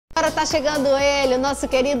agora tá chegando ele, o nosso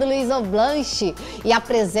querido Luiz Blanche, e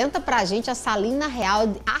apresenta pra gente a Salina Real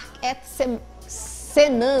de Arc-et-Senans,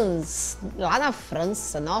 lá na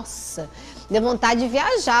França. Nossa, deu vontade de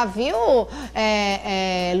viajar, viu,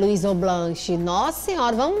 Luiz Blanche? Nossa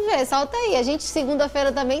senhora, vamos ver, solta aí. A gente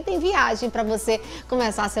segunda-feira também tem viagem pra você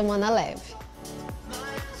começar a semana leve.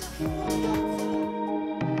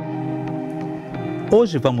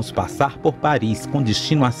 Hoje vamos passar por Paris, com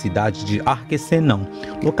destino à cidade de Arc-et-Senans,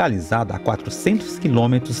 localizada a 400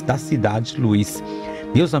 quilômetros da cidade de Luis.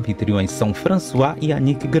 Meus anfitriões são François e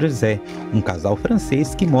Annick Grezet, um casal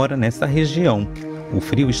francês que mora nessa região. O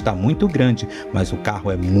frio está muito grande, mas o carro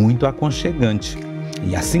é muito aconchegante.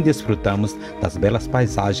 E assim desfrutamos das belas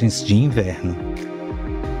paisagens de inverno.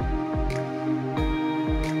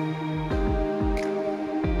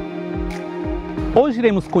 Hoje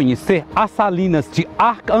iremos conhecer as Salinas de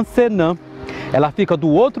Arc-et-Senans. Ela fica do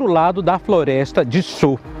outro lado da floresta de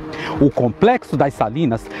Chaux. O complexo das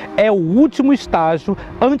Salinas é o último estágio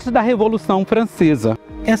antes da Revolução Francesa.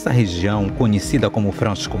 Essa região, conhecida como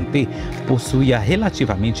Franche-Comté, possuía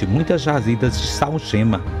relativamente muitas jazidas de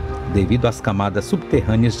sal-gema, devido às camadas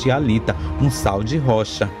subterrâneas de halita, um sal de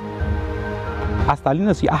rocha. As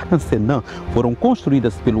Salinas de Arc-et-Senans foram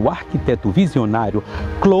construídas pelo arquiteto visionário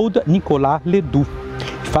Claude Nicolas Ledoux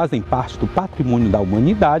e fazem parte do patrimônio da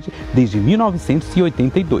humanidade desde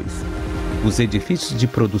 1982. Os edifícios de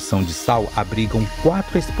produção de sal abrigam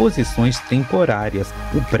 4 exposições temporárias.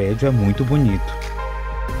 O prédio é muito bonito.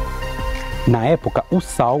 Na época, o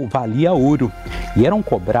sal valia ouro e eram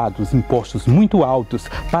cobrados impostos muito altos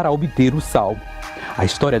para obter o sal. A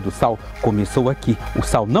história do sal começou aqui. O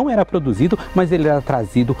sal não era produzido, mas ele era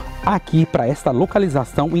trazido aqui para esta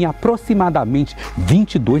localização em aproximadamente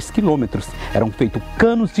 22 quilômetros. Eram feitos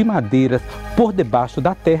canos de madeiras por debaixo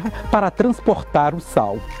da terra para transportar o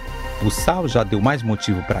sal. O sal já deu mais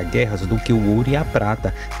motivo para guerras do que o ouro e a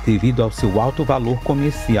prata, devido ao seu alto valor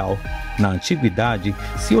comercial. Na antiguidade,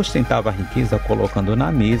 se ostentava a riqueza colocando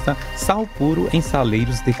na mesa sal puro em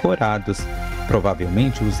saleiros decorados.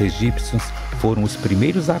 Provavelmente os egípcios foram os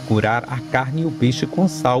primeiros a curar a carne e o peixe com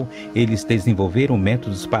sal. Eles desenvolveram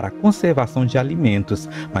métodos para a conservação de alimentos,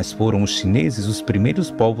 mas foram os chineses os primeiros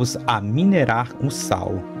povos a minerar o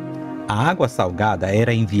sal. A água salgada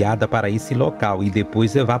era enviada para esse local e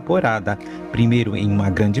depois evaporada, primeiro em uma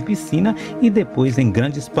grande piscina e depois em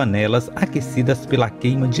grandes panelas aquecidas pela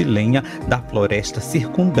queima de lenha da floresta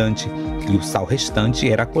circundante, e o sal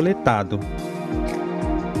restante era coletado.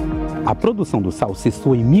 A produção do sal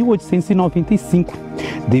cessou em 1895,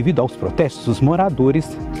 devido aos protestos dos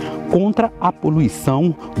moradores contra a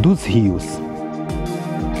poluição dos rios.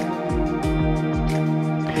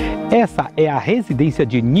 Essa é a residência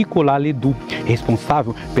de Nicolas Ledoux,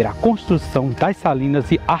 responsável pela construção das Salinas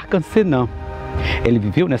de Arc-et-Senans. Ele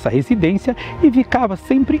viveu nessa residência e ficava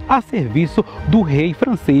sempre a serviço do rei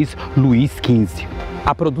francês Luís XV.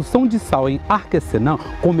 A produção de sal em Arc-et-Senans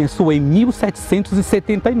começou em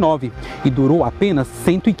 1779 e durou apenas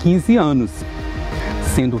 115 anos,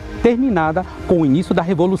 sendo terminada com o início da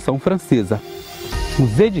Revolução Francesa.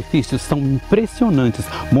 Os edifícios são impressionantes,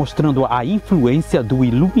 mostrando a influência do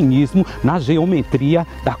iluminismo na geometria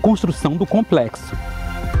da construção do complexo.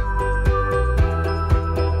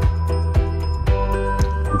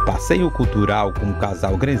 O passeio cultural com o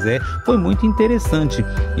casal Grezet foi muito interessante,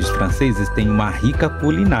 e os franceses têm uma rica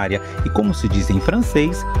culinária e, como se diz em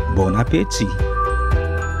francês, bon appétit.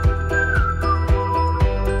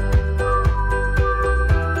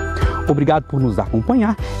 Obrigado por nos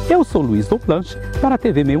acompanhar. Eu sou Luiz Blanche para a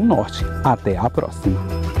TV Meio Norte. Até a próxima.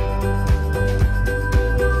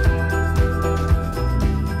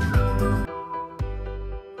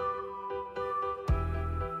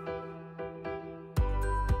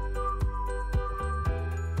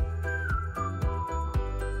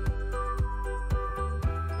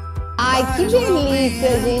 Ai, que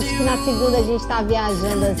delícia, gente, que na segunda a gente tá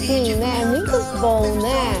viajando assim, né? Muito bom,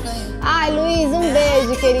 né? Ai, Luiz, um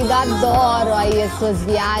beijo, querido. Adoro aí as suas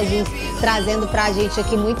viagens, trazendo pra gente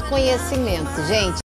aqui muito conhecimento, gente.